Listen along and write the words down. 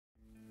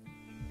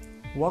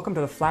Welcome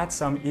to the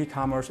Flatsome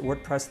e-commerce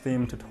WordPress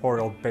theme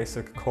tutorial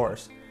basic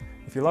course.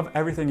 If you love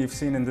everything you've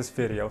seen in this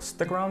video,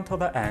 stick around till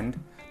the end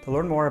to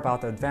learn more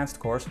about the advanced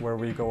course where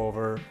we go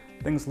over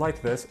things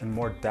like this in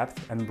more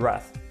depth and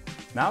breadth.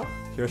 Now,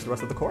 here's the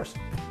rest of the course.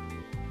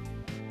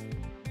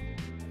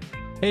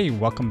 Hey,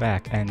 welcome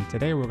back, and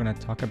today we're going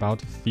to talk about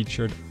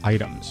featured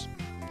items.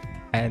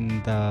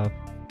 And the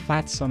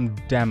Flatsome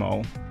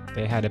demo,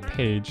 they had a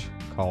page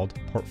called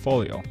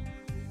Portfolio,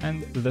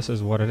 and this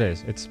is what it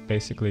is. It's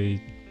basically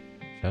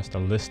just a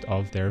list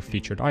of their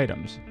featured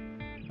items.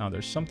 Now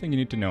there's something you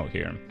need to know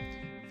here.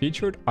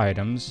 Featured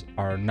items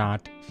are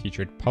not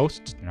featured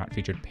posts, they're not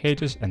featured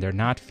pages, and they're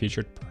not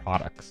featured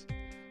products.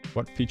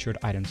 What featured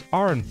items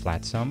are in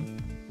Flatsome?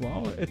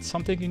 Well, it's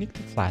something unique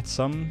to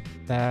Flatsome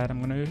that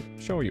I'm going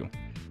to show you.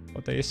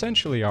 What they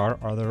essentially are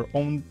their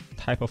own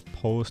type of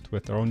post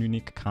with their own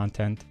unique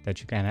content that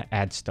you can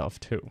add stuff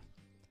to.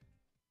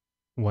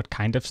 What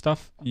kind of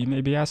stuff, you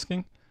may be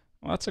asking?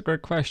 Well, that's a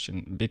great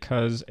question,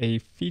 because a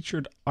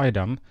featured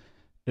item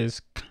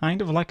is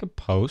kind of like a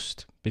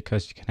post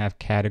because you can have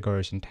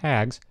categories and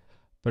tags,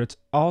 but it's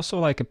also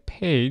like a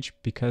page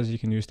because you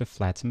can use the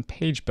Flatsome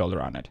page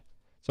builder on it.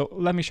 So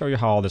let me show you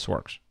how all this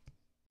works.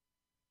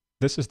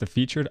 This is the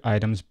featured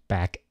items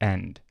back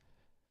end.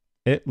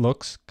 It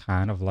looks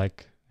kind of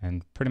like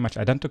and pretty much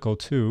identical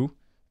to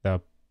the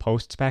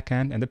posts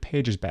backend and the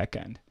pages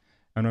backend.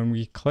 And when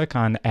we click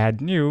on add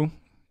new,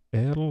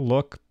 it'll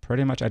look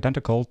pretty much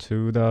identical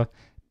to the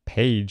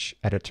page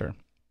editor.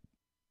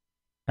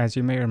 As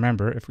you may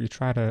remember, if we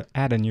try to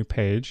add a new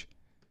page,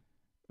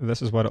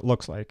 this is what it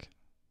looks like.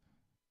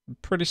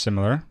 Pretty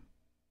similar,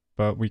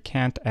 but we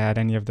can't add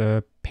any of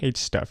the page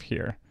stuff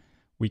here.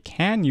 We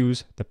can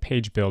use the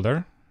page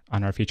builder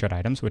on our featured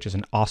items, which is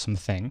an awesome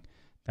thing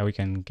that we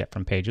can get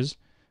from pages.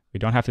 We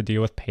don't have to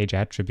deal with page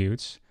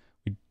attributes.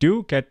 We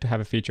do get to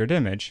have a featured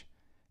image.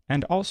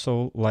 And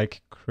also,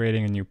 like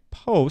creating a new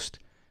post,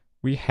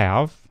 we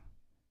have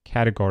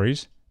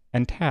categories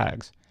and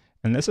tags.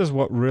 And this is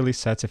what really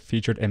sets a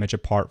featured image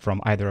apart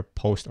from either a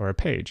post or a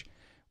page.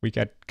 We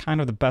get kind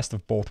of the best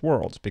of both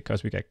worlds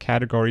because we get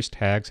categories,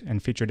 tags,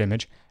 and featured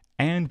image,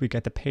 and we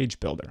get the page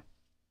builder.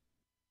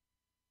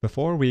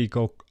 Before we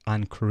go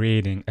on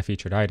creating a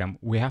featured item,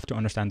 we have to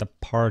understand the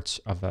parts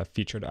of a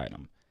featured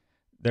item.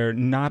 They're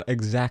not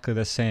exactly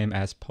the same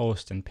as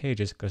posts and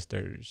pages because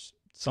there's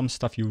some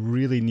stuff you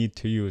really need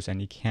to use and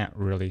you can't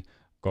really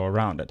go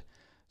around it.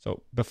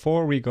 So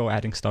before we go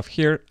adding stuff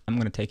here, I'm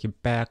going to take you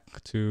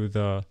back to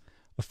the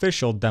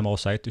official demo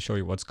site to show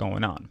you what's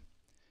going on.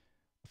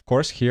 Of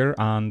course, here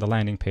on the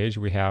landing page,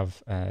 we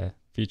have a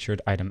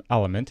featured item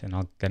element, and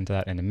I'll get into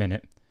that in a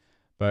minute.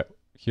 But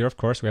here, of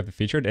course, we have the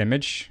featured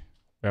image,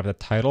 we have the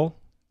title,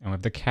 and we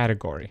have the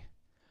category.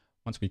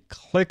 Once we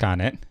click on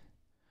it,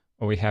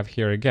 what we have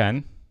here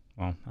again,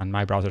 well, on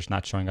my browser it's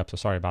not showing up, so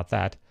sorry about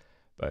that.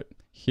 But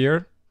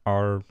here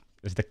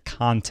is the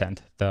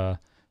content, the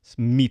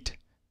meat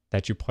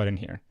that you put in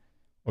here.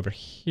 Over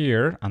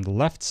here on the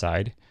left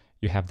side,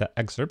 you have the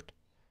excerpt.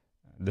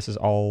 This is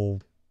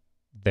all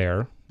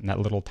there in that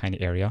little tiny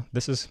area.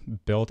 This is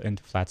built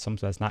into Flatsome,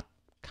 so that's not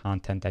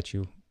content that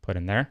you put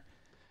in there.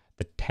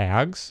 The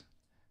tags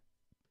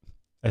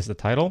is the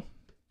title,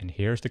 and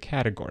here's the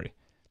category.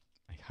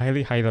 I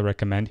highly, highly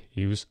recommend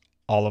you use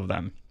all of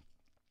them.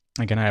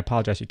 Again, I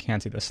apologize you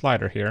can't see the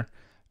slider here.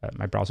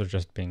 My browser's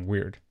just being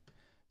weird.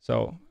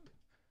 So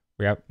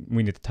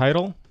we need the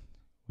title,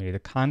 we need the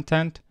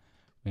content,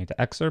 we need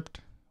the excerpt,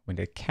 we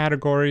need a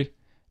category,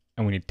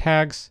 and we need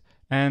tags,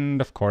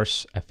 and of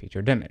course, a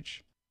featured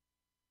image.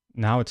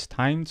 Now it's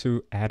time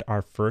to add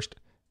our first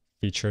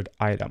featured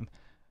item.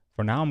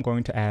 For now, I'm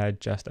going to add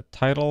just a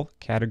title,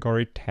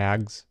 category,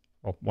 tags,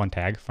 well, one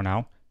tag for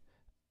now,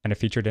 and a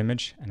featured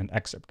image and an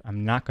excerpt.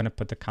 I'm not going to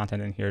put the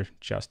content in here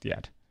just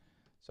yet.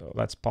 So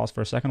let's pause for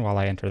a second while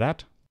I enter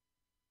that.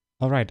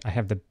 All right, I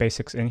have the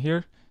basics in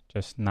here,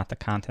 just not the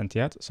content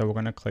yet. So we're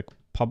going to click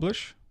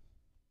publish.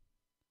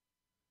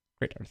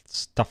 Great, our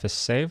stuff is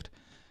saved.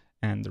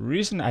 And the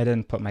reason I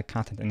didn't put my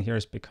content in here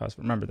is because,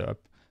 remember, the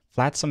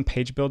Flatsome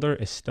page builder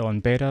is still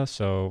in beta,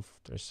 so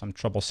there's some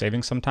trouble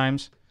saving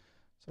sometimes.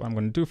 So what I'm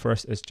going to do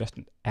first is just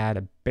add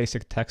a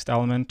basic text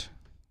element,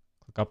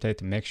 click update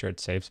to make sure it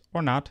saves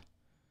or not.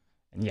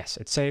 And yes,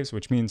 it saves,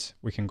 which means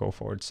we can go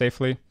forward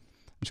safely.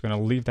 I'm just going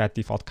to leave that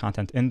default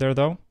content in there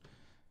though. I'm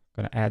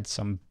going to add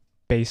some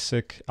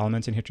basic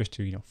elements in here just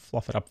to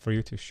fluff it up for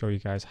you to show you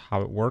guys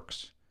how it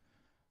works.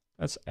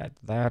 Let's add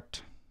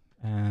that.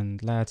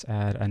 And let's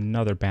add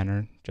another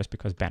banner just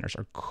because banners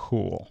are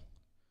cool.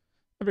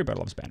 Everybody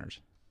loves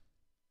banners.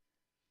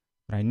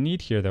 What I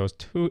need here though is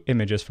 2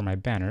 images for my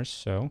banners.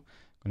 So I'm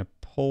going to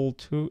pull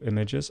 2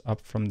 images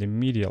up from the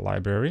media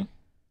library. I'm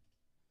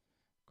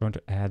going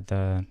to add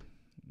the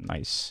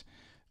nice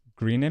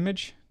green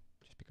image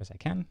just because I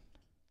can.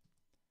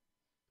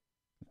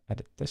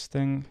 Edit this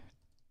thing,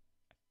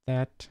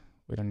 that.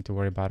 We don't need to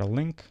worry about a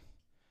link.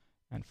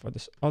 And for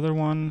this other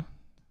one,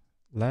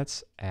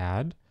 let's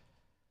add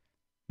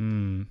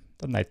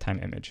the nighttime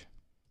image.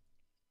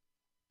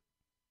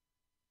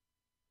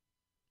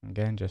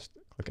 Again, just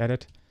click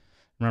edit.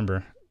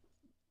 remember,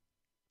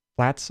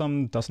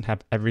 Flatsome doesn't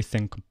have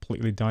everything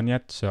completely done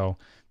yet, so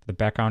for the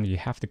background, you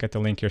have to get the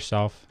link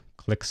yourself,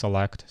 click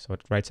select, so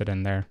it writes it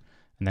in there,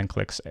 and then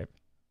click save.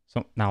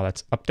 So now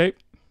let's update,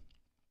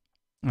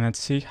 and let's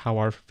see how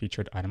our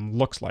featured item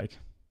looks like.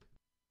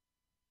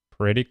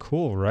 Pretty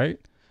cool, right?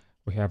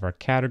 We have our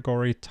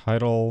category,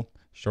 title,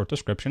 short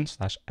description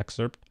 /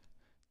 excerpt,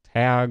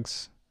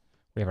 tags,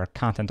 we have our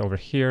content over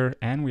here,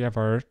 and we have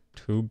our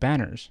 2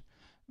 banners.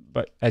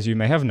 But as you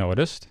may have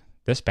noticed,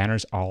 this banner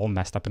is all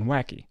messed up and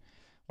wacky.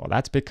 Well,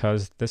 that's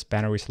because this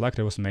banner we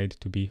selected was made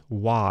to be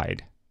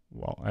wide.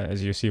 Well,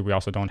 as you see, we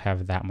also don't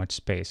have that much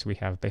space. We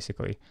have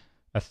basically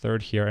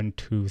 1/3 here and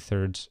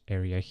 2/3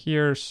 area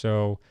here,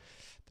 so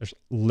there's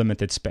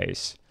limited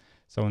space.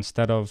 So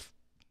instead of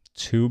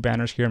 2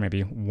 banners here,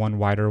 maybe 1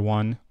 wider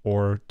one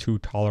or 2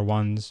 taller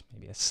ones,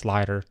 maybe a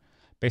slider.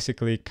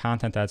 Basically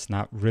content that's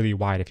not really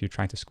wide if you're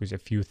trying to squeeze a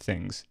few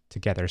things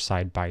together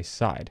side by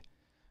side.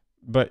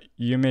 But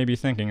you may be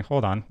thinking,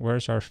 hold on,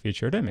 where's our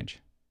featured image?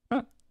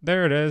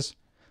 There it is.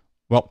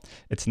 Well,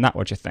 it's not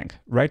what you think.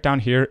 Right down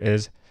here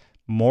is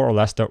more or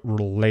less the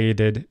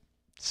related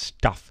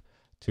stuff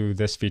to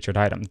this featured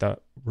item, the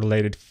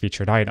related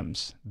featured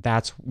items.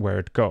 That's where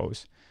it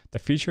goes. The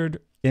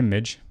featured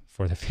image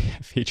for the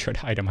featured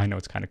item, I know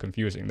it's kind of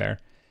confusing there,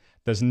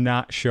 does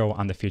not show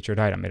on the featured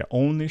item. It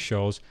only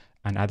shows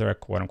on either a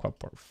quote-unquote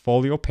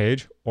portfolio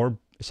page or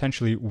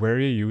essentially where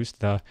you use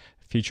the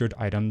featured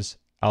items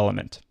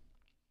element.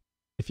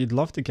 If you'd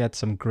love to get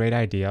some great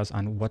ideas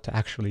on what to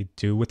actually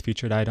do with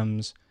featured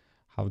items,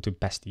 how to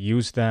best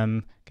use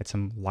them, get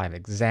some live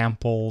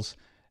examples,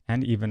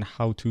 and even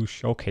how to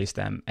showcase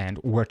them and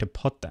where to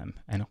put them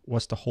and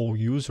what's the whole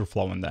user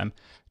flow in them,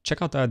 check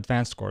out the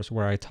advanced course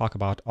where I talk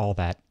about all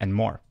that and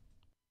more.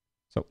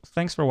 So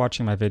thanks for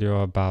watching my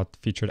video about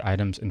featured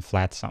items in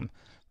Flatsome.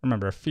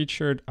 Remember, a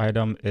featured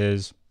item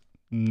is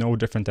no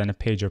different than a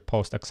page or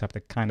post, except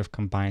it kind of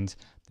combines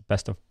the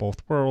best of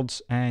both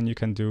worlds, and you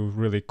can do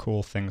really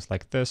cool things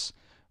like this,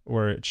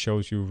 where it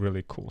shows you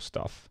really cool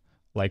stuff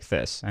like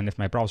this. And if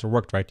my browser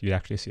worked right, you'd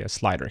actually see a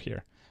slider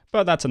here.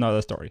 But that's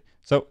another story.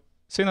 So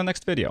see you in the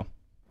next video.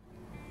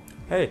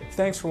 Hey,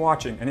 thanks for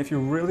watching, and if you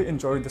really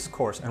enjoyed this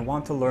course and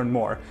want to learn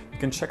more, you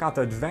can check out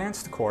the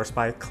advanced course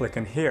by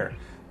clicking here.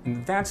 In the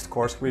advanced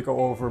course, we go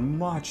over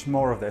much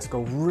more of this,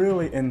 go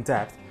really in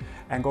depth,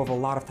 and go over a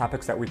lot of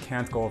topics that we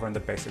can't go over in the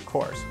basic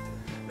course.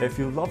 If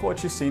you love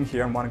what you've seen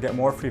here and want to get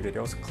more free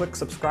videos, click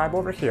subscribe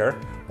over here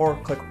or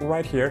click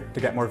right here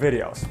to get more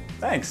videos.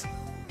 Thanks!